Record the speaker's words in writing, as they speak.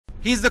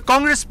He's the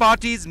Congress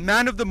Party's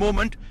man of the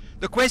moment.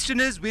 The question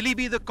is, will he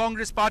be the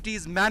Congress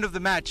Party's man of the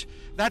match?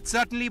 That's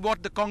certainly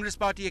what the Congress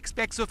Party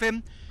expects of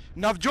him.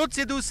 Navjot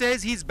Sidhu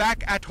says he's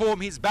back at home.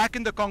 He's back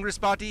in the Congress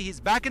Party. He's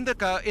back in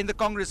the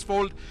Congress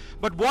fold.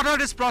 But what are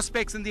his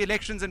prospects in the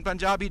elections in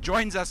Punjab? He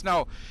joins us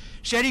now.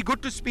 Sherry,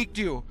 good to speak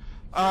to you.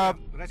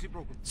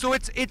 Reciprocal. So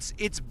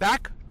it's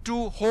back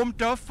to home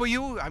turf for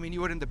you. I mean,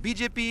 you were in the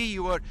BJP.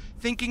 You were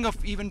thinking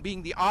of even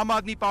being the Aam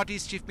Aadmi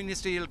Party's chief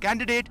ministerial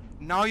candidate.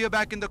 Now you're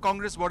back in the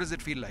Congress. What does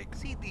it feel like?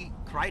 See, the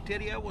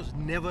criteria was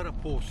never a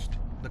post.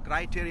 The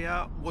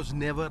criteria was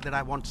never that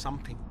I want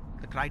something.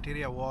 The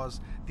criteria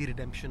was the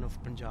redemption of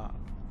Punjab.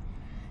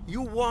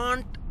 You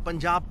want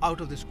Punjab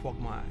out of this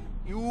quagmire.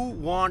 You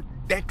want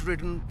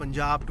debt-ridden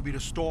Punjab to be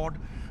restored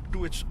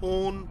to its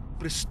own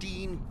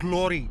pristine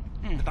glory.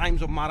 The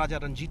times of Maharaja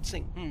Ranjit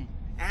Singh.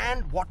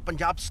 And what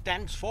Punjab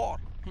stands for.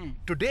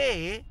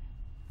 Today,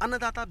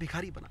 Annadata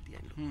Bhikhari bana diya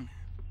in logon ne.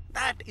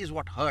 That is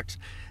what hurts.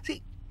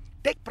 See,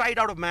 take pride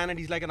out of man and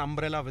he's like an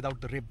umbrella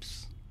without the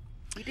ribs.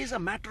 It is a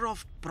matter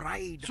of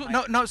pride. So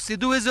now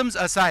Sidhuisms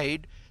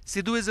aside,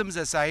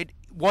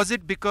 was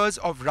it because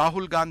of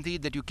Rahul Gandhi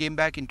that you came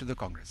back into the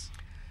Congress?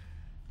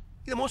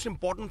 The most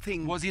important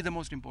thing... Was he the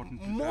most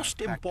important thing?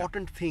 Most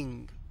important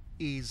thing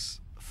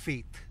is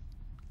faith.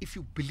 If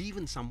you believe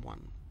in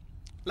someone,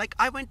 like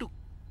I went to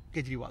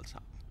Kejriwal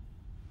Sahab,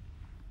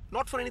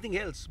 not for anything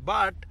else,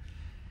 but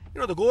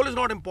the goal is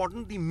not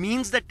important. The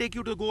means that take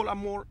you to the goal are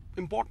more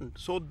important.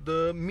 So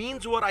the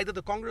means were either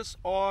the Congress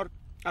or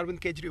Arvind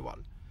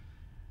Kejriwal.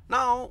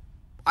 Now,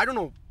 I don't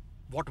know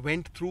what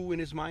went through in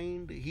his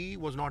mind. He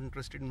was not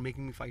interested in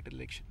making me fight an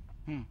election.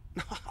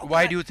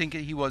 Why do you think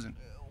he wasn't?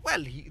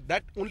 Well,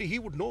 that only he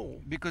would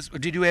know. Because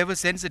did you ever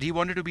sense that he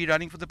wanted to be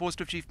running for the post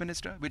of chief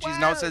minister, which he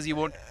now says he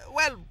won't?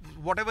 Well,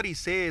 whatever he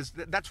says,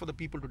 that's for the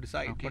people to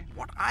decide. Okay. But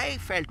what I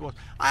felt was,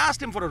 I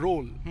asked him for a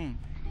role.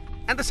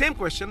 And the same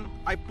question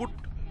I put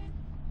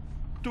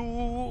to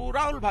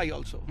Rahul Bhai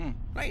also,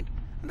 right?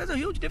 And there's a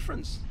huge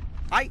difference.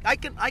 I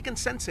can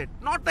sense it.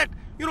 Not that,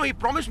 he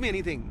promised me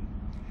anything.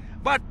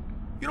 But,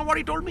 you know what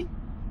he told me?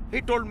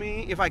 He told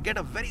me, if I get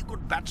a very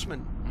good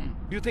batsman,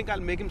 do you think I'll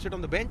make him sit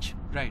on the bench?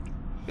 Right.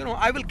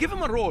 I will give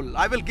him a role.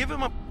 I will give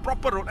him a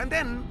proper role. And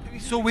then...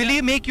 So will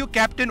he make you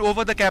captain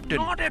over the captain?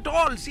 Not at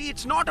all. See,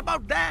 it's not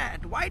about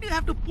that. Why do you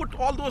have to put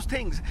all those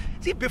things?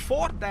 See,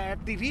 before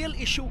that, the real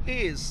issue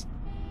is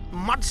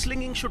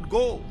mudslinging should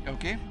go.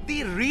 Okay.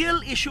 The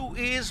real issue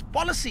is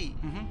policy.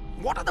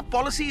 What are the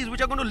policies which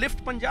are going to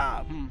lift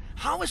Punjab?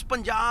 How is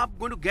Punjab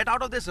going to get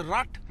out of this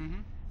rut?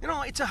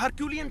 It's a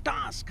Herculean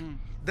task.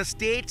 The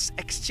state's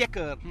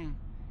exchequer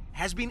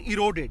has been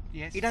eroded.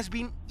 Yes. It has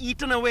been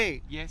eaten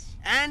away. Yes.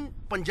 And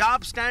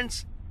Punjab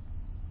stands,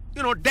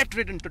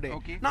 debt-ridden today.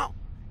 Okay. Now,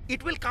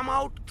 it will come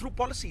out through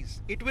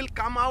policies. It will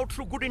come out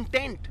through good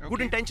intent. Okay.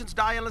 Good intentions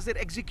die unless they're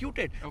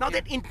executed. Okay. Now,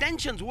 that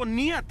intentions were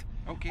niyat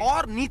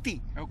or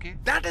niti. Okay.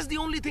 That is the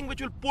only thing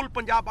which will pull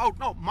Punjab out.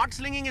 Now,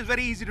 mudslinging is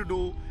very easy to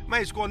do. मैं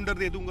इसको अंदर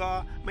दे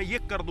दूंगा, मैं ये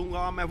कर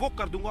दूंगा, मैं वो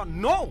कर दूंगा.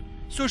 No.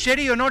 So,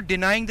 Sherry, you're not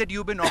denying that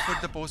you've been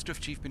offered the post of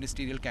chief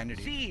ministerial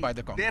candidate by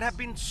the Congress. There have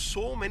been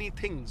so many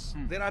things.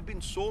 There have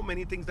been so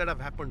many things that have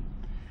happened.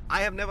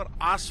 I have never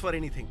asked for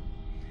anything.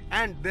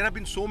 And there have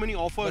been so many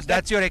offers. But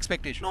that's your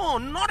expectation? No,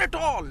 not at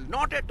all.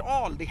 Not at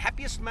all. The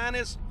happiest man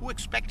is who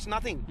expects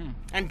nothing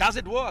and does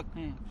it work.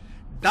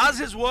 Does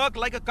his work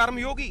like a karma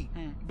yogi.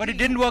 But it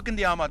didn't work in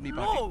the Aam Aadmi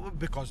Party. No,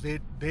 because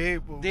they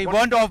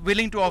weren't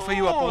willing to offer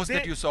you a post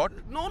that you sought.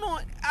 No,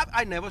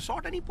 I never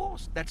sought any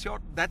post. That's your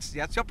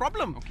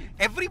problem. Okay.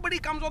 Everybody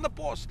comes on the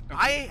post. Okay.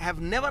 I have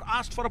never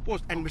asked for a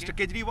post, and Mr.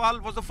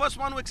 Kejriwal was the first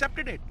one who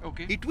accepted it.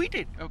 Okay. He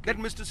tweeted that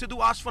Mr.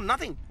 Sidhu asked for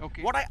nothing.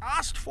 Okay. What I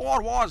asked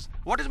for was,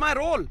 what is my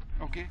role?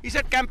 Okay. He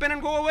said, campaign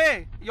and go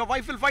away. Your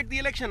wife will fight the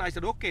election. I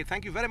said, okay,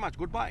 thank you very much.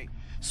 Goodbye.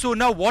 So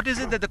now, what is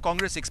it that the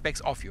Congress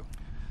expects of you?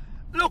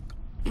 Look.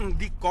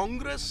 The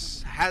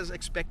Congress has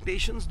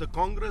expectations. The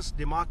Congress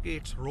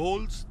demarcates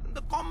roles.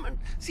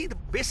 See, the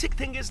basic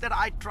thing is that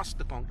I trust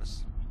the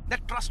Congress.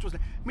 That trust was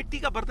there.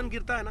 Mitti ka bartan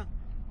girta hai na.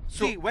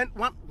 So see,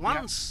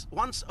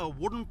 once a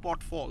wooden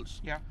pot falls,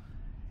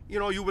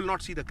 you will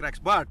not see the cracks.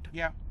 But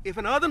if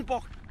an earthen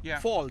pot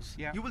falls,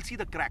 you will see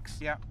the cracks.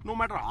 No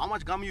matter how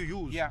much gum you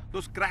use,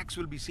 those cracks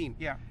will be seen.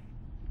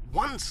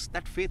 Once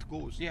that faith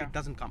goes, it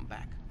doesn't come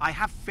back. I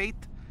have faith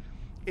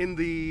in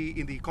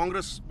the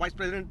Congress Vice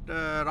President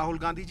Rahul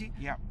Gandhi ji,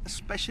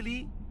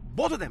 especially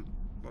both of them,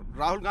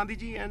 Rahul Gandhi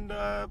ji and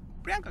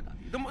Priyanka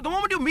Gandhi. The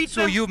moment you meet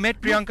them... So you met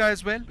Priyanka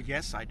as well?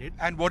 Yes, I did.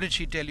 And what did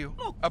she tell you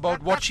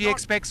about what she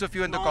expects of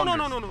you in the Congress?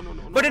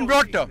 No. But in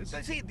broad terms.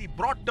 See, the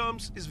broad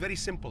terms is very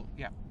simple.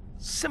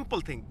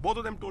 Simple thing. Both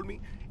of them told me,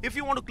 if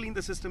you want to clean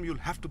the system, you'll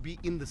have to be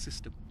in the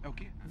system.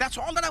 Okay. That's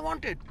all that I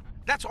wanted.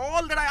 That's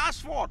all that I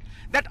asked for.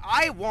 That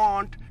I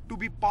want to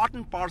be part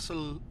and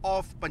parcel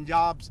of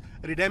Punjab's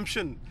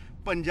redemption,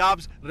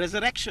 Punjab's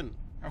resurrection.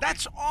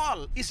 That's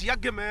all. इस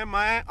यज्ञ में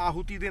मैं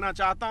आहुति देना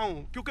चाहता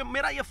हूँ क्योंकि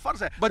मेरा ये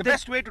फर्ज है. But the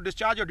best way to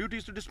discharge your duty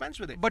is to dispense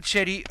with it. But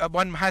Sherry,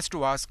 one has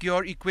to ask,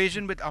 your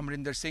equation with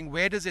Amrinder Singh,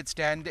 where does it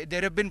stand?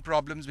 There have been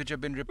problems which have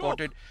been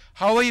reported.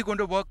 How are you going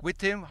to work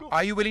with him?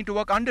 Are you willing to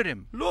work under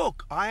him?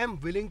 Look, I am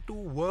willing to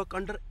work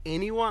under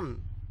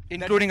anyone.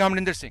 Including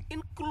Amrinder Singh?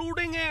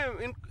 Including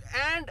him.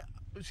 And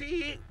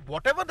see,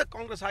 whatever the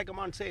Congress High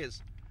Command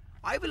says,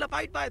 I will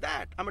abide by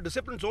that. I'm a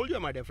disciplined soldier,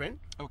 my dear friend.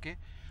 Okay.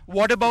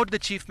 What about the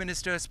Chief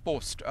Minister's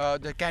post,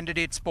 the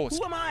candidate's post?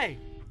 Who am I?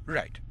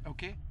 Right.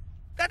 Okay.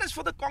 That is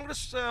for the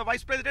Congress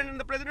Vice President and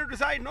the President to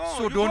decide. No,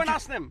 so you go and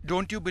ask them.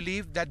 Don't you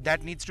believe that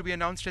that needs to be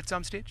announced at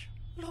some stage?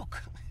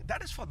 Look,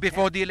 that is for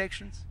before them. The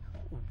elections.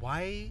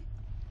 Why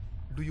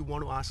do you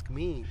want to ask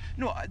me?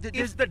 No,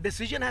 if the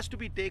decision has to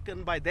be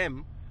taken by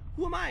them,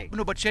 who am I?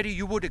 No, but Sherry,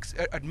 you would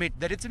admit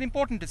that it's an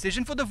important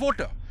decision for the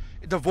voter.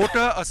 The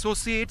voter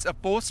associates a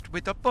post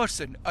with a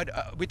person,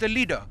 with a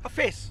leader. A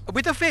face.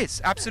 With a face,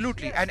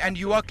 absolutely. Yes, and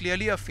you are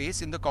clearly a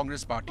face in the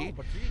Congress party.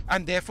 No,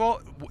 and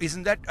therefore,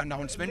 isn't that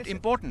announcement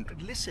important?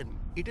 Listen,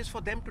 it is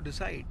for them to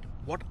decide.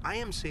 What I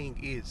am saying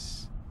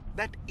is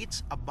that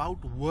it's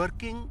about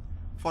working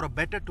for a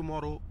better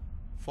tomorrow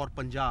for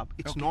Punjab.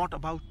 It's not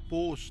about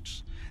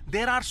posts.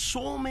 There are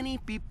so many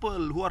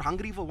people who are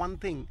hungry for one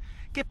thing.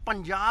 कि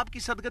पंजाब की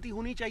सदगति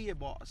होनी चाहिए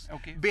boss.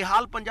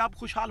 बेहाल पंजाब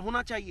खुशहाल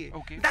होना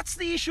चाहिए. That's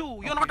the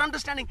issue. You're not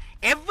understanding.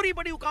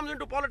 Everybody who comes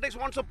into politics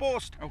wants a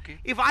post.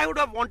 If I would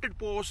have wanted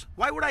post,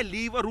 why would I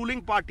leave a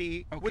ruling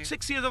party with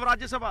 6 years of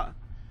Rajya Sabha?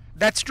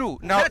 That's true.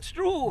 Now, that's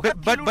true.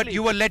 But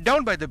you were let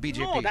down by the BJP.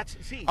 No, that's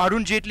see.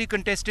 Arun Jaitley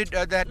contested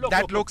that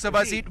Lok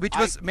Sabha seat, which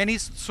was many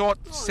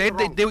said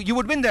that you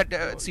would win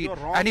that seat,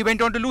 and he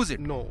went on to lose it.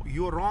 No,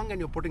 you're wrong, and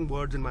you're putting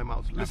words in my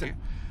mouth. Listen,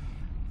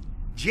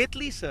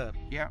 Jaitley sir.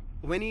 Yeah.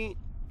 When he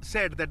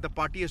said that the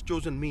party has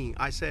chosen me,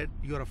 I said,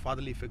 you're a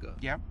fatherly figure.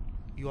 Yeah.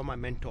 You are my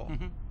mentor.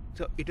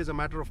 So it is a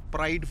matter of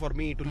pride for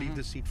me to leave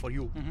this seat for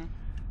you.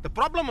 The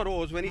problem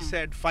arose when he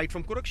said, fight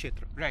from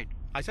Kurukshetra. Right.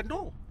 I said,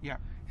 no. Yeah.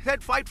 He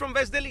said, fight from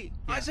West Delhi.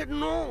 Yeah. I said,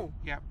 no.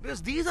 Yeah.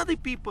 Because these are the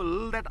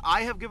people that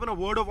I have given a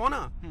word of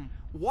honor.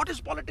 What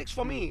is politics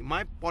for me?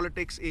 My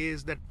politics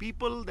is that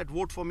people that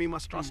vote for me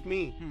must trust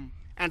me.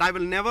 And I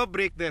will never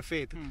break their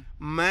faith.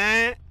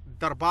 मैं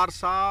दरबार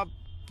साहब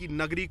की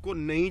नगरी को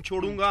नहीं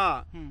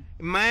छोड़ूंगा.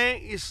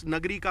 मैं इस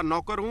नगरी का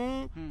नौकर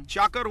हूँ,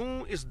 चाकर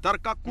हूँ, इस दर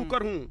का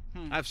कुकर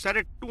हूँ. I've said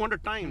it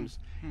 200 times.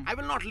 I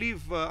will not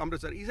leave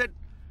Amritsar. He said,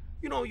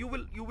 you know, you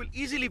will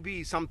easily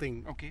be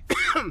something. Okay.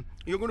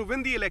 You're going to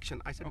win the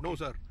election. I said, no,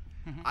 sir.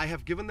 I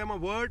have given them a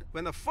word.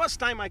 When the first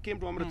time I came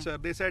to Amritsar,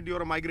 they said,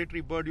 you're a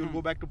migratory bird, you'll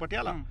go back to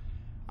Patiala.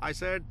 I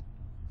said,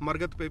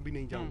 Margat pe bhi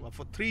nahi jaunga.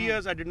 For 3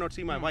 years, I did not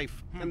see my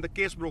wife. And the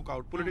case broke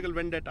out, political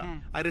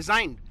vendetta. I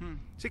resigned.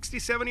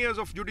 67 years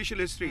of judicial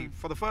history.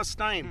 For the first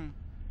time,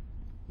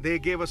 they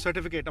gave a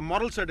certificate, a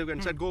moral certificate,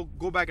 and said,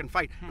 go back and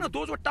fight. You know,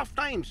 those were tough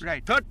times.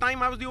 Right. Third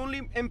time, I was the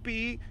only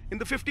MP in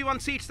the 51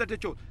 seats that they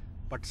chose.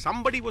 But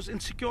somebody was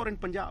insecure in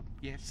Punjab.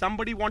 Yes.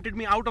 Somebody wanted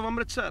me out of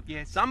Amritsar.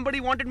 Yes. Somebody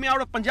wanted me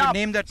out of Punjab. So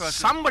name that person.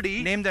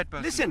 Somebody. Name that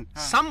person. Listen,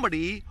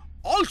 somebody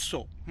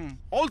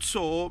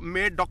also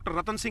made Dr.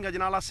 Ratan Singh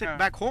Ajnala sit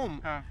back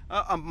home.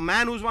 A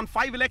man who's won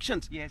 5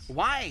 elections. Yes.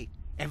 Why?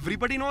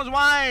 Everybody knows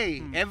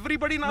why.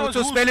 Everybody knows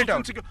so spell it out.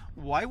 Insecure.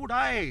 Why would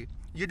I?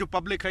 ये जो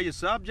public है ये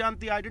सब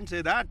जानती है. I didn't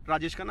say that.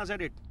 Rajesh Khanna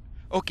said it.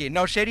 Okay.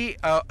 Now, Sherry,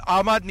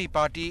 Aam Aadmi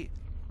Party,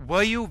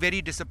 were you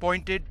very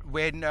disappointed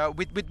when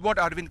with what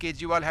Arvind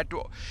Kejriwal had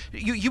to?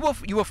 You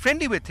were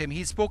friendly with him.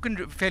 He's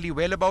spoken fairly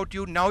well about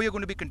you. Now you're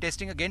going to be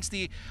contesting against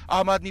the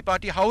Aam Aadmi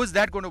Party. How is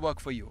that going to work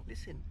for you?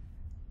 Listen,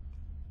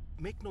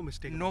 make no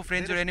mistake. No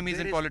friends or enemies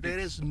in politics. There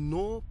is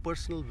no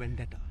personal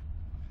vendetta.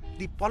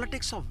 The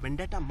politics of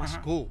vendetta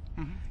must go.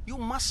 You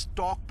must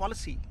talk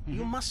policy.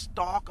 You must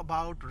talk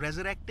about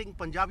resurrecting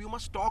Punjab. You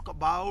must talk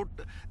about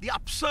the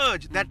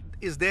upsurge that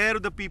is there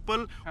with the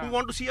people who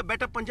want to see a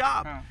better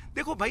Punjab.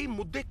 देखो भाई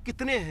मुद्दे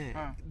कितने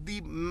हैं?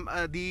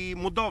 The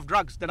mudda of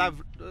drugs that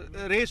I've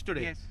raised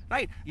today. Yes.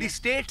 Right? The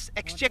state's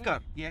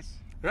exchequer. Yes.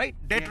 Right?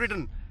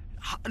 Debt-ridden.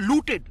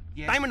 Looted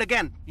time and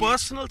again.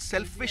 Personal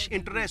selfish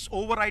interests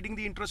overriding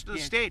the interest of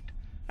the state.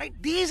 Right?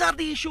 These are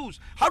the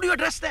issues. How do you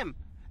address them?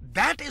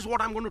 That is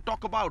what I'm going to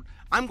talk about.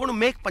 I'm going to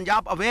make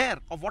Punjab aware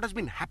of what has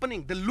been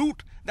happening, the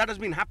loot that has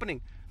been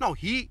happening. Now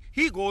he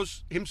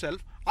goes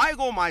himself, I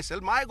go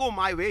myself, I go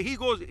my way, he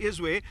goes his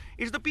way.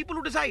 It's the people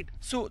who decide.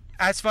 So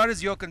as far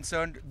as you're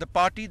concerned, the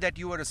party that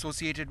you are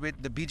associated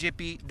with, the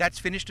BJP, that's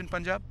finished in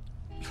Punjab?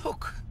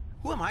 Look,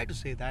 who am I to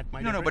say that,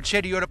 my No, but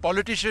Sherry, you're a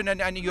politician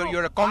and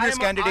you're a Congress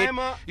candidate.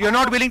 You're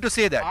not willing to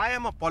say that. I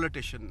am a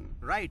politician,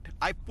 right?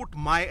 I put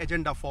my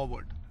agenda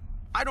forward.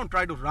 I don't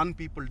try to run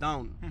people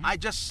down. I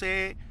just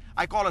say,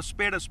 I call a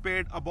spade,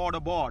 a board a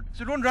board.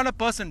 So don't run a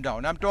person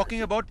down. I'm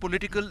talking about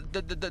political,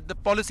 the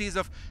policies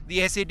of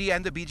the SAD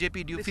and the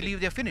BJP. Do you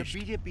believe they're finished? The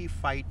BJP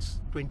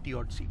fights 20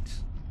 odd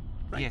seats.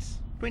 Right? Yes.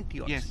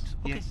 20 odd Yes. seats.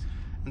 Okay. Yes.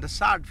 And the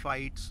SAD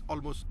fights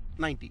almost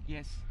 90.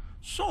 Yes.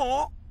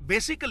 So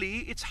basically,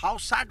 it's how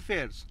SAD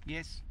fares.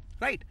 Yes.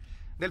 Right?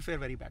 They'll fare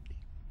very badly.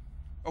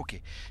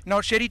 Okay.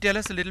 Now, Sherry, tell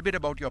us a little bit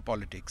about your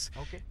politics.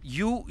 Okay.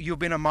 You've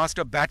been a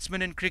master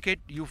batsman in cricket.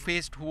 You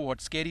faced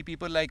scary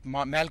people like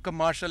Malcolm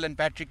Marshall and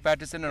Patrick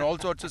Patterson and all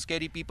sorts of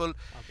scary people.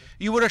 Okay.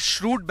 You were a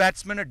shrewd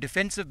batsman, a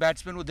defensive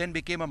batsman who then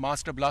became a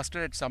master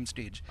blaster at some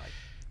stage. Right.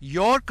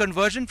 Your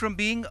conversion from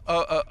being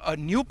a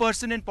new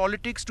person in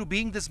politics to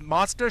being this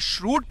master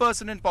shrewd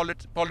person in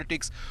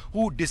politics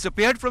who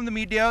disappeared from the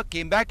media,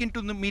 came back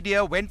into the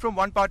media, went from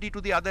one party to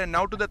the other and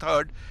now to the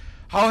third.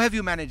 How have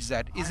you managed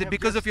that? Is it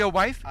because of your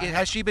wife?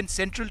 Has she been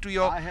central to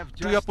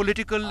your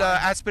political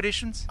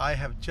aspirations? I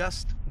have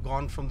just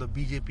gone from the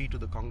BJP to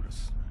the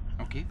Congress.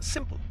 Okay.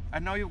 Simple.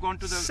 And now you've gone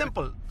to the...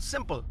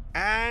 Simple.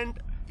 And,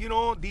 you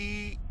know,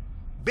 the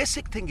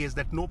basic thing is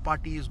that no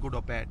party is good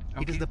or bad.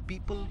 Okay. It is the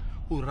people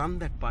who run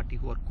that party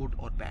who are good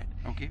or bad.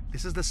 Okay.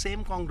 This is the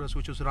same Congress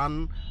which was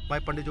run by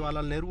Pandit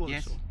Jawaharlal Nehru also.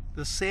 Yes.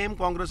 The same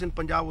Congress in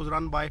Punjab was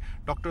run by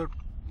Dr.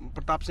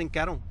 Pratap Singh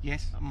Karon.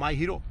 Yes. My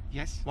hero.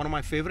 Yes. One of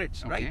my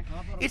favorites, Okay. right?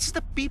 It's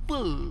the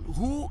people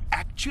who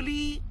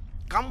actually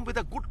come with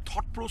a good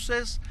thought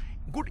process,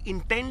 good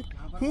intent,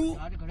 who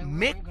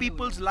make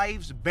people's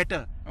lives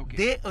better. Okay.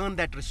 They earn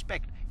that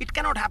respect. It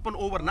cannot happen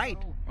overnight.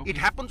 Okay. It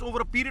happens over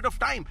a period of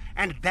time,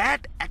 and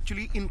that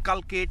actually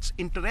inculcates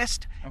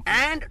interest Okay.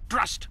 and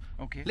trust.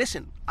 Okay.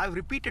 Listen, I've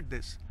repeated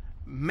this.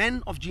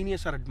 Men of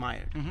genius are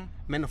admired,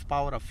 men of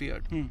power are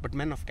feared, but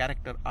men of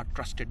character are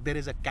trusted. There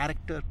is a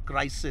character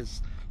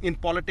crisis in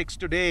politics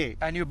today.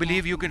 And you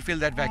believe you can fill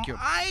that vacuum?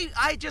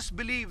 I just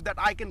believe that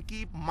I can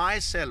keep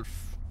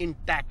myself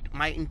intact,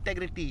 my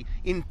integrity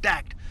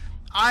intact.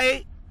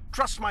 I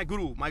trust my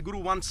guru. My guru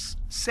once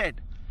said,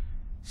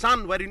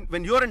 son,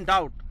 when you're in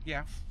doubt,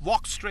 Yeah.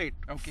 walk straight,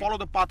 Okay. follow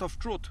the path of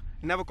truth,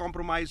 never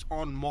compromise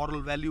on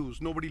moral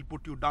values. Nobody will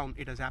put you down.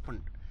 It has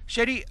happened.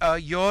 Sherry,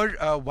 your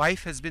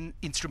wife has been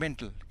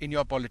instrumental in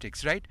your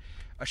politics, right?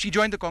 She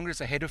joined the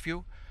Congress ahead of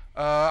you.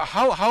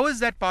 How has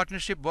that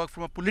partnership worked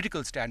from a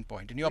political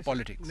standpoint in your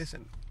politics?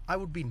 Listen, I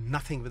would be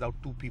nothing without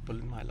two people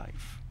in my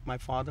life. My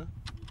father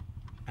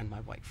and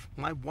my wife.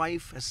 My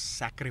wife has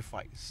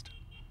sacrificed.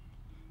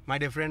 My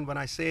dear friend, when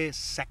I say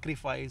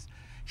sacrifice,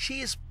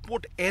 she has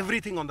put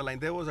everything on the line.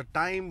 There was a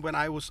time when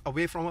I was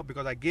away from her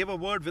because I gave a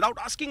word without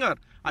asking her.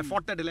 I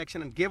fought that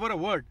election and gave her a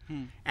word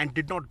and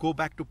did not go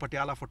back to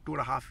Patiala for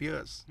 2.5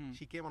 years.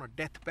 She came on a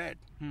deathbed,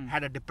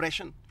 had a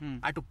depression.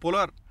 I had to pull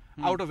her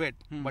out of it.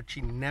 But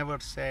she never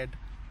said,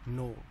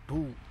 no,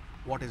 do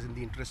what is in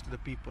the interest of the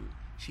people.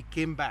 She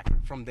came back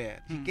from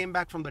there. She came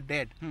back from the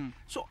dead.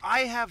 So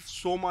I have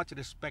so much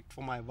respect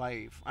for my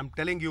wife. I'm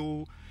telling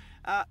you,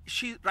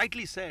 she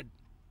rightly said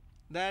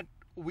that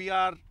we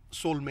are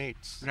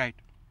soulmates. Right.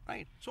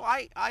 Right. So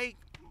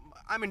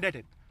I'm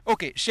indebted.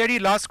 Okay, Sherry,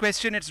 last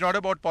question. It's not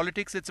about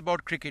politics, it's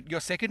about cricket. Your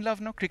second love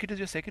now? Cricket is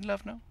your second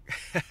love now?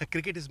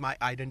 Cricket is my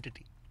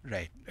identity.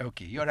 Right.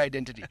 Okay, your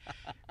identity.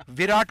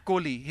 Virat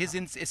Kohli, his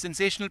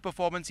sensational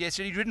performance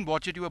yesterday. You didn't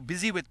watch it, you were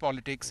busy with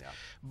politics. Yeah.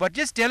 But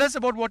just tell us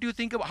about what you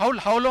think of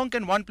how long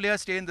can one player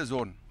stay in the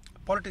zone?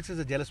 Politics is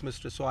a jealous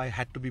mistress, so I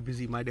had to be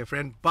busy, my dear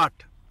friend. But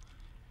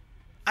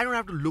I don't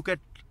have to look at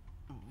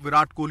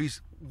Virat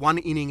Kohli's one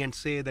inning and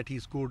say that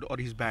he's good or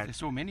he's bad. There's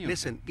so many of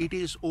Listen, them. it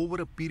is over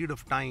a period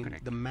of time.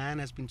 Correct. The man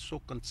has been so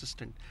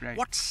consistent. Right.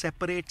 What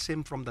separates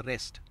him from the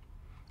rest?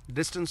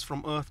 Distance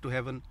from earth to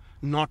heaven,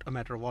 not a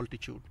matter of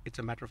altitude. It's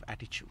a matter of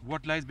attitude.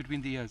 What lies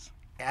between the ears?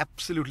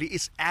 Absolutely.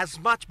 It's as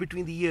much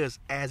between the ears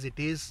as it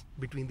is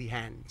between the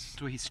hands.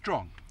 So he's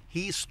strong.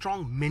 He is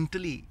strong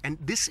mentally, and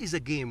this is a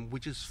game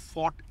which is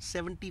fought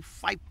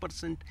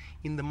 75%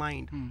 in the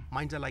mind.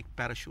 Minds are like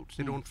parachutes.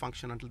 They don't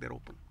function until they're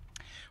open.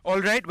 All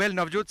right, well,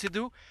 Navjot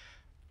Sidhu,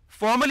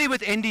 formerly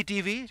with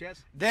NDTV,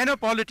 Cheers. then a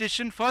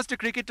politician, first a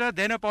cricketer,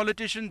 then a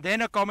politician,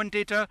 then a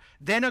commentator,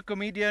 then a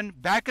comedian,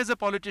 back as a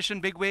politician,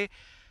 big way.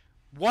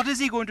 What is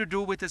he going to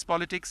do with his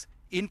politics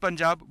in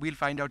Punjab? We'll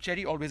find out.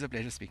 Cherry, always a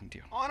pleasure speaking to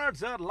you. Honored,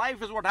 sir.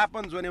 Life is what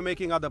happens when you're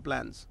making other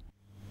plans.